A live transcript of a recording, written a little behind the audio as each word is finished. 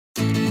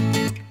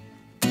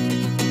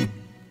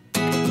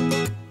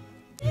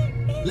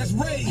Let's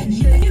rage. And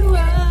here you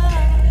are,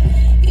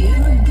 you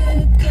were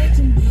gonna get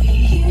to me.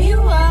 Here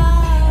you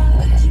are,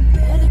 but you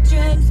better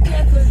dress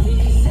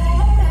carefully.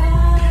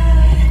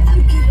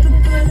 I'm capable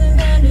of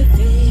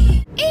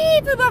anything.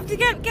 I'm off to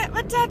get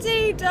my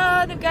tattoo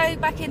done. I'm going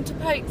back into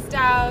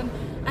Pokesdown,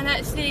 and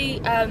actually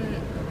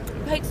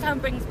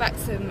Pokesdown brings back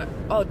some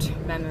odd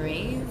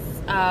memories.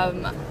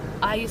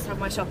 I used to have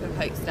my shop in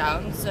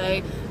Pokesdown,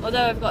 so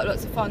although I've got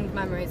lots of fond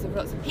memories of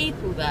lots of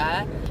people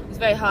there, it was a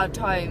very hard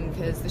time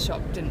because the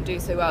shop didn't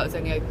do so well. It was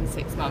only open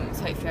 6 months.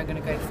 Hopefully I'm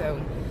going to go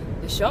film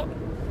the shop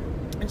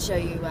and show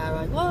you where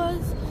I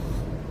was.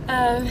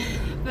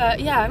 But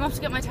yeah, I'm off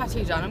to get my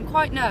tattoo done. I'm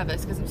quite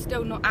nervous because I'm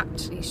still not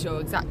actually sure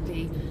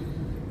exactly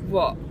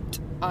what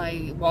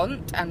I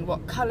want and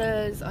what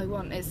colours I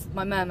want. Is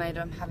my mermaid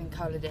I'm having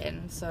coloured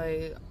in,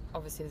 so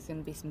obviously there's going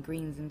to be some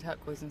greens and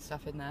turquoise and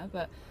stuff in there,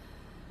 but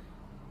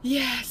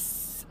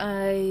yes,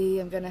 I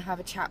am going to have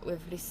a chat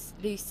with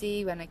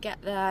Lucy when I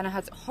get there. And I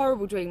had a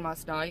horrible dream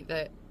last night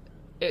that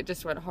it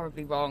just went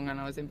horribly wrong and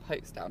I was in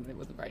Pokesdown and it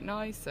wasn't very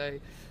nice, so a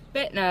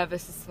bit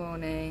nervous this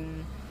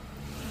morning.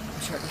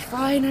 I'm sure it'll be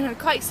fine, and I'm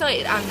quite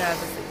excited and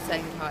nervous at the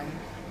same time.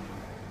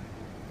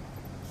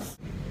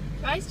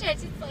 Christchurch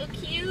is so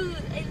cute,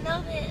 I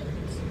love it.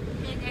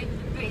 I'm going over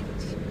the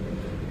bridge.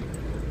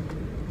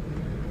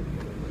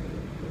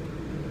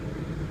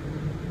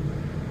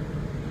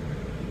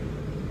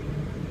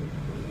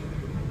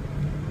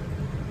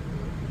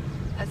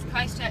 That's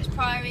Christchurch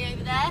Priory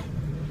over there.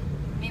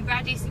 Me and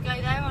Brad used to go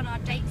there on our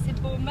dates in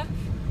Bournemouth.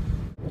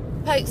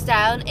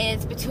 Pokesdown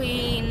is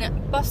between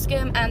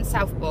Boscombe and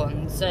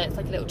Southbourne, so it's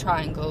like a little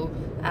triangle,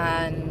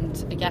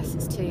 and I guess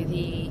it's to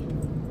the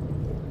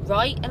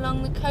right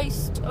along the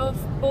coast of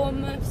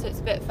Bournemouth, so it's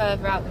a bit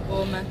further out than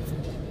Bournemouth.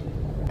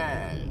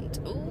 And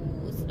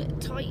oh, it's a bit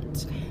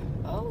tight.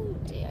 Oh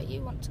dear,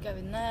 you want to go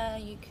in there,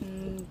 you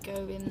can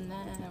go in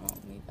there. I'll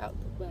move out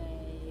the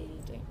way,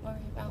 don't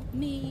worry about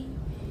me.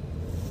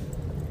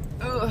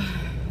 Oh.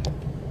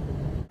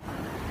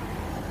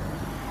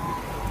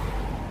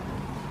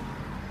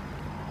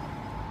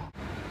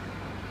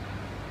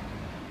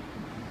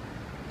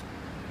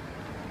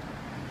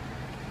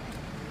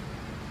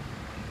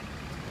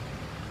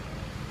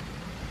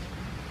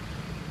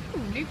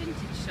 New vintage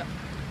shop.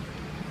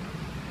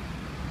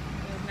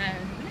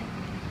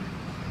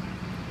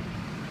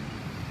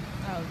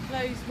 Oh,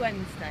 closed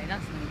Wednesday.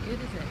 That's not good,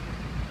 is it?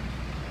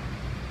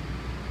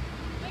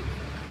 There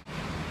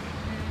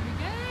we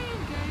go.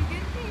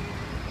 Get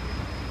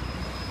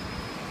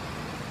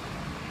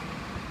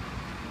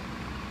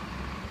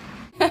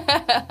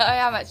here. I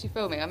am actually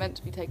filming. I meant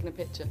to be taking a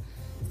picture.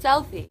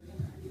 Selfie.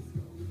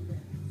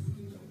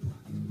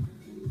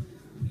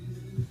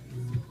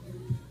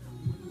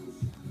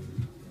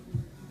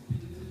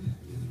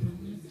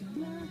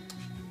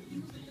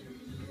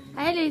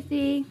 Hi,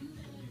 Lucy.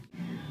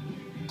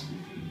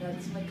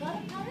 That's my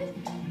car, Paris?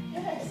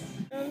 Yes.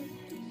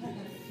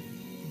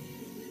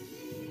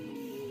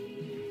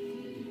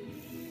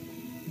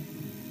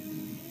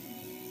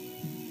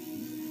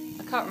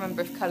 I can't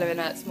remember if colouring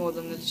hurts more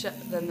than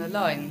the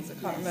lines. I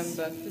can't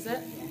remember. Does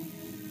it? Yeah.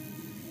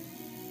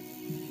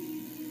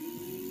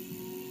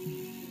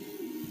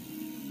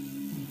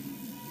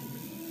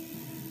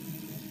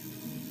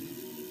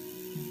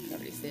 Can't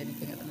really see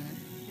anything at the minute.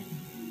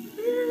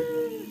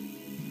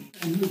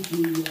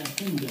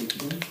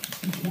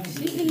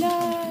 She's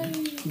alive!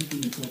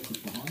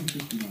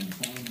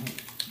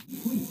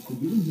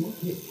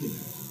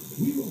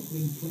 We're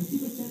offering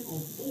 20%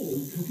 off all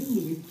Cook &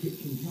 Louis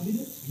kitchen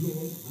cabinets,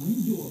 drawers and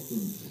door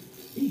fronts.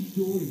 Each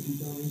door is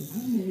designed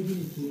and made in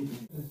Italy.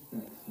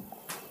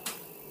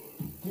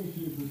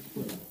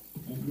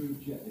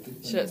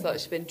 She looks like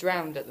she's been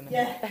drowned at the minute.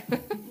 Yeah.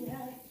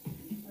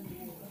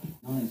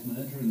 Nice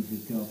murdering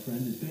his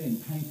girlfriend is being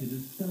painted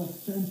as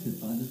self-centered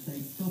by the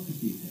state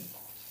prosecutor.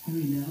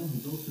 Harry Nell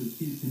has also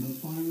accused him of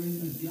firing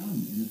a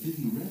gun in a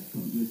busy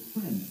restaurant with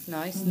friends.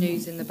 Nice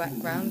news in the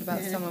background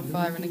about someone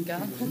firing a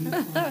gun.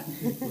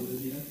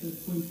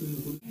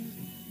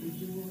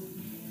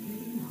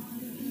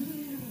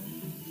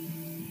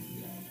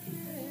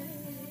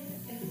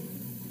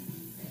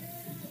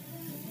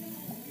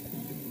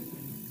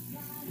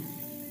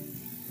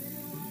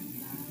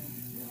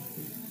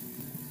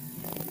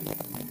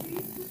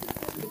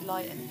 Good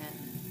light in here.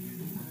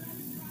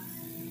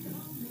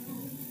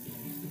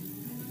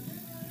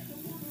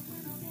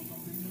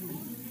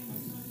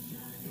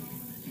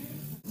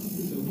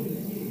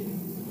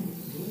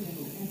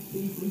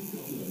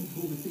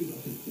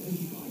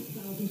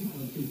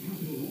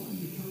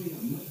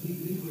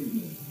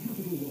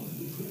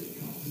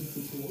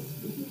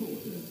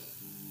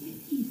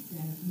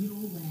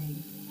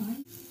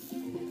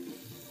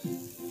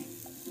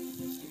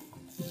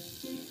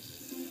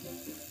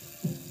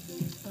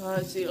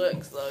 Oh, she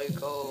looks so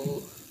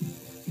cool.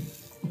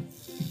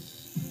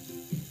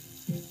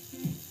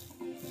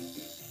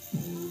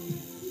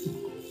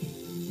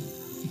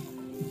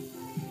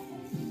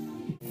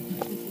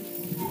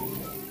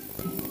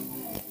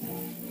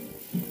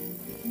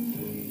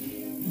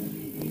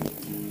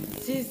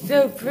 She's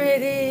so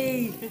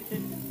pretty.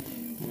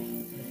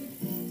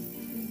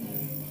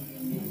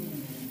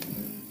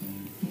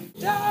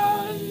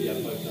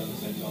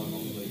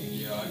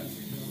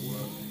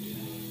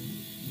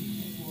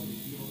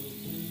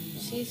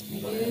 she's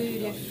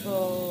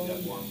beautiful.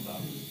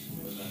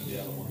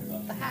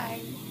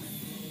 Thanks.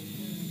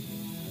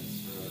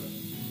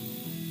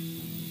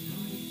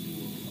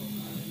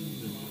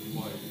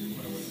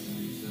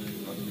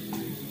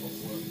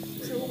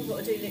 So all we've got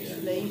to do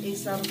literally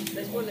is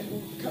there's couple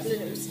of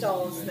little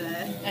stars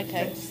there.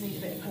 Okay. So just need a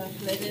bit of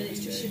purple in, and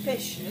it's just your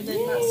fish, and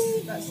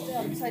then that's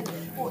done. So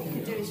what you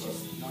can do is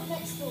just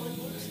next door.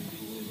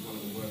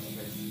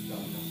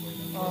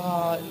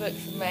 Oh, it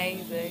looks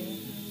amazing.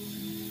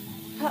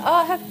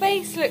 Oh, her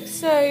face looks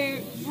so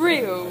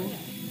real.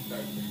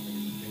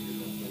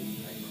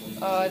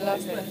 Oh, I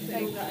love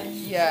it.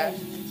 Yeah.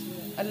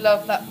 I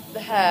love that, the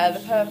hair, the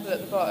purple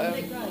at the bottom.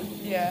 Isn't it great?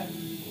 Yeah.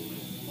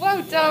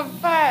 Well done,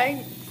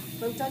 thanks.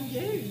 Well done,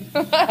 you.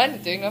 I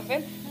didn't do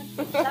nothing.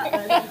 Sat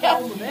there, let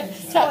go with it.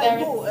 It's Sat quite there.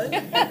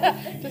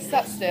 important. Just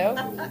sat still.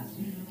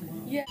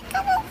 Yeah.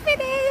 Come on,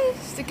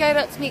 finished! So going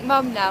up to meet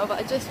Mum now, but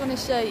I just want to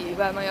show you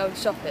where my old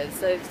shop is.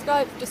 So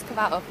Scribe just come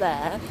out of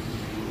there,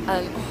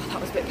 and oh,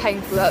 that was a bit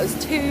painful. That was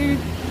 2.5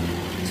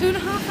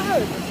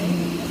 hours, I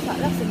think.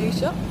 That's a new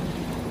shop.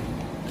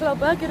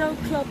 Clubber, good old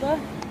clubber.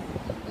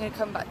 I'm going to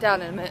come back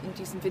down in a minute and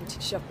do some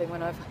vintage shopping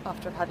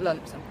after I've had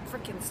lunch. I'm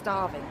freaking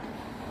starving.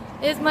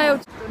 Here's my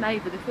old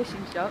neighbour, the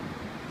fishing shop.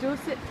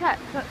 Dorset Tech,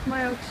 that's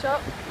my old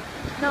shop.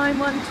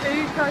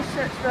 912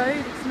 Christchurch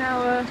Road. It's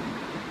now a, I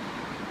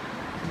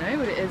don't know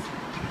what it is,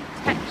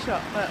 tech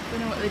shop, but I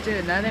don't know what they're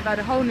doing there. They've had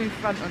a whole new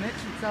front on it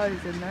since I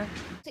was in there.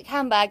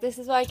 Handbag, this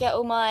is where I get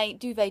all my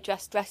duvet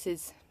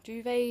dresses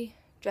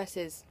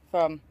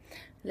from.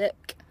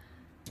 Look.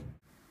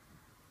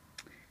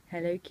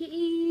 Hello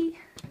Kitty.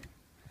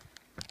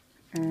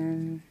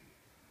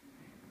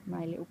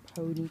 My little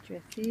pony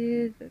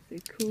dresses, that's so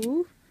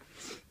cool.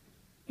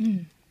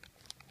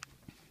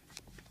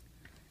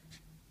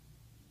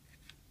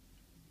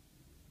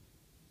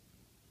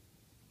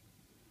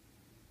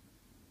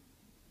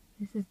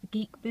 This is the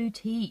Geek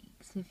Boutique,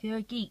 so if you're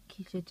a geek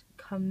you should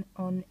come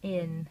on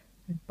in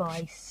and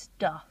buy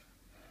stuff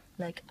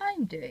like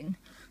I'm doing.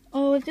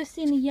 Oh, I've just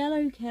seen the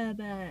yellow Care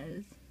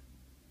Bears.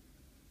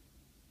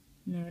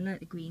 No, I like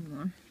the green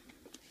one.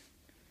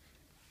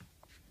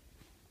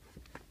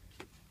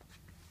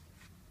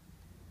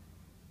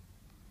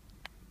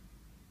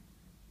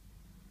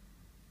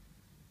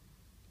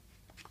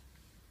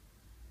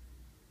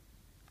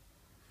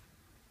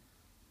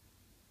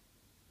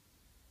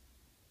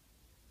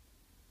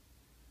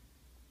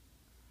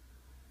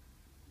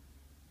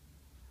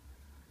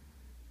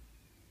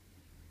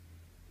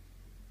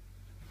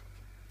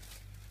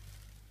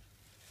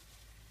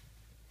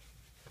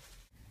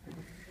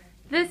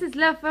 This is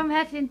Love from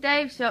Hetty and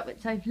Dave's shop,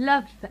 which I've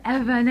loved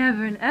forever and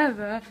ever and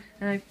ever,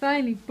 and I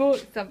finally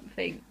bought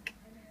something.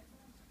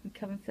 And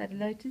come and say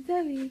hello to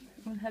Zoe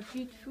on her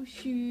beautiful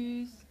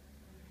shoes.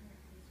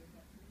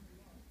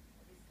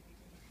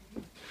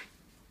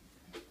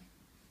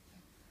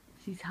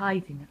 She's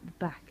hiding at the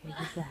back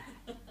over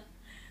there.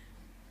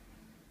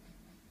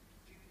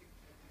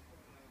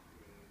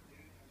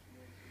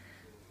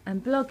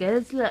 And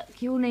bloggers,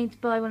 look, you all need to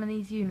buy one of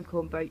these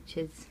unicorn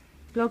brooches.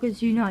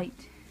 Bloggers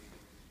unite.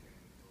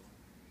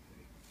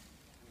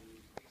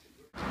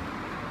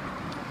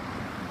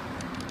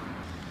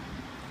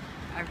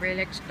 I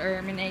really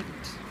exterminate.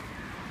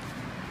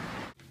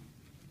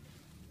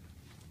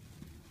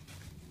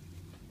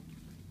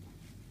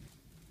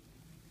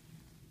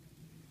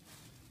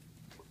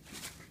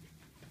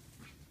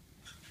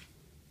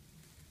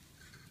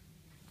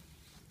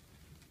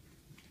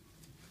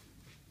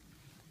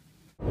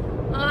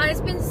 It's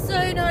been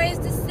so nice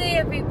to see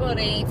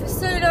everybody. For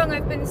so long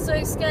I've been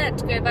so scared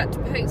to go back to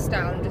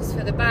Pokesdown just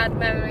for the bad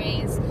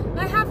memories.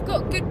 I have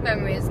got good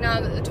memories now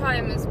that the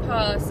time has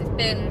passed. It's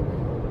been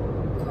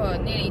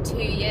nearly 2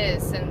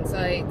 years since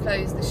I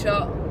closed the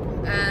shop,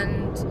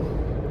 and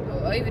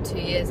over 2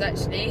 years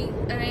actually,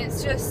 and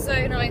it's just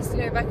so nice to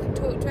go back and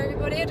talk to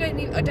everybody. I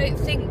don't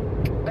think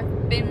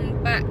I've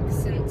been back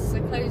since I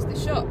closed the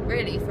shop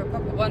really for a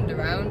proper wander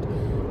round.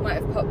 Might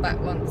have popped back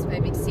once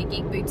maybe to see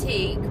Geek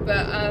Boutique,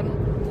 but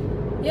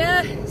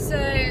yeah, so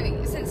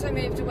since I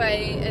moved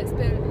away it's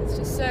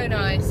just so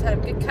nice. Had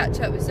a good catch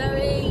up with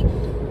Zoe.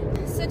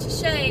 Such a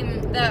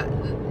shame that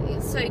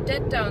it's so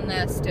dead down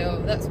there still.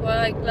 That's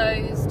why I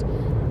closed.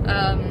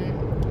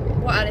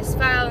 What Alice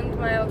found,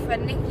 my old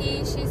friend Nikki,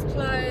 she's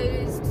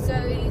closed.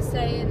 Zoe's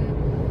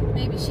saying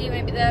maybe she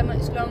won't be there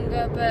much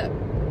longer, but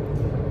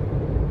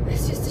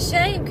it's just a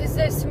shame because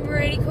there's some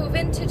really cool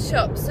vintage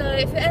shops. So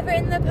if you're ever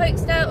in the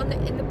Pokesdown,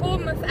 in the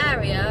Bournemouth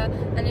area,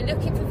 and you're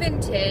looking for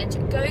vintage,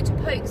 go to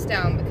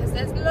Pokesdown because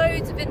there's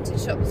loads of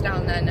vintage shops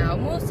down there now,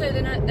 more so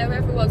than there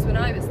ever was when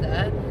I was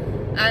there.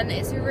 And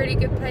it's a really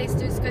good place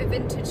to just go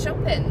vintage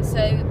shopping.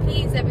 So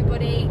please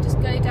everybody, just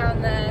go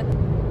down there,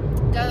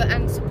 go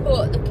and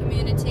support the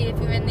community if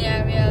you're in the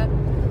area,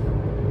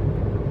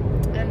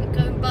 and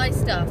go and buy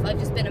stuff. I've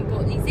just been and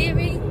bought these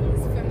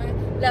earrings from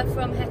Love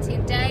from Hetty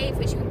and Dave,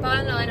 which you can buy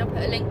online. I'll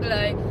put a link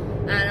below,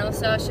 and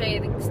also I'll show you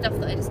the stuff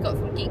that I just got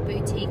from Geek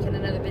Boutique in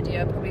another video.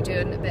 I'll probably do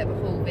a bit of a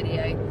haul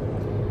video.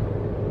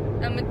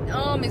 And my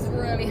arm is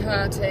really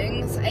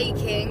hurting, it's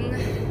aching,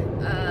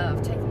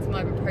 I've taken some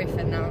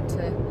ibuprofen now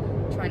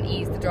to try and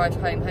ease the drive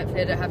home.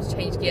 Hopefully I don't have to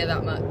change gear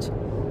that much.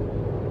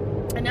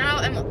 And now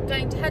I'm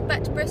going to head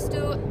back to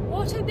Bristol.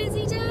 What a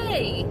busy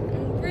day!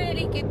 And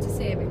really good to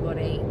see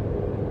everybody.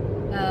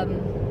 I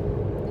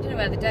don't know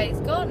where the day's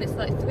gone. It's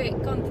like 3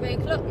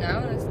 o'clock now,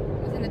 and I was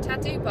in the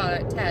tattoo parlour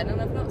at 10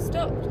 and I've not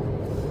stopped.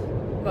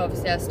 Well,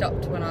 obviously I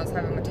stopped when I was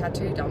having my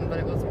tattoo done, but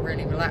it wasn't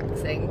really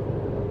relaxing.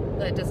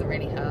 But it doesn't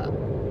really hurt.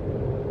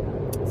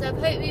 So I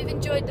hope you've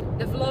enjoyed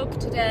the vlog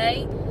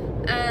today,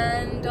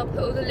 and I'll put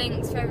all the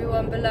links for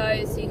everyone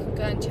below so you can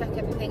go and check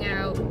everything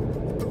out.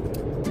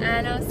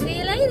 And I'll see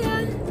you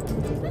later.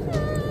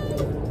 Bye.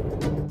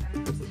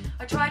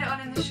 I tried it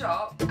on in the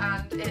shop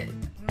and it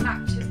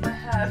matches my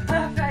hair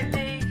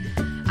perfectly.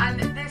 And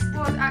this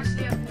was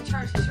actually up in the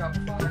charity shop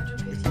for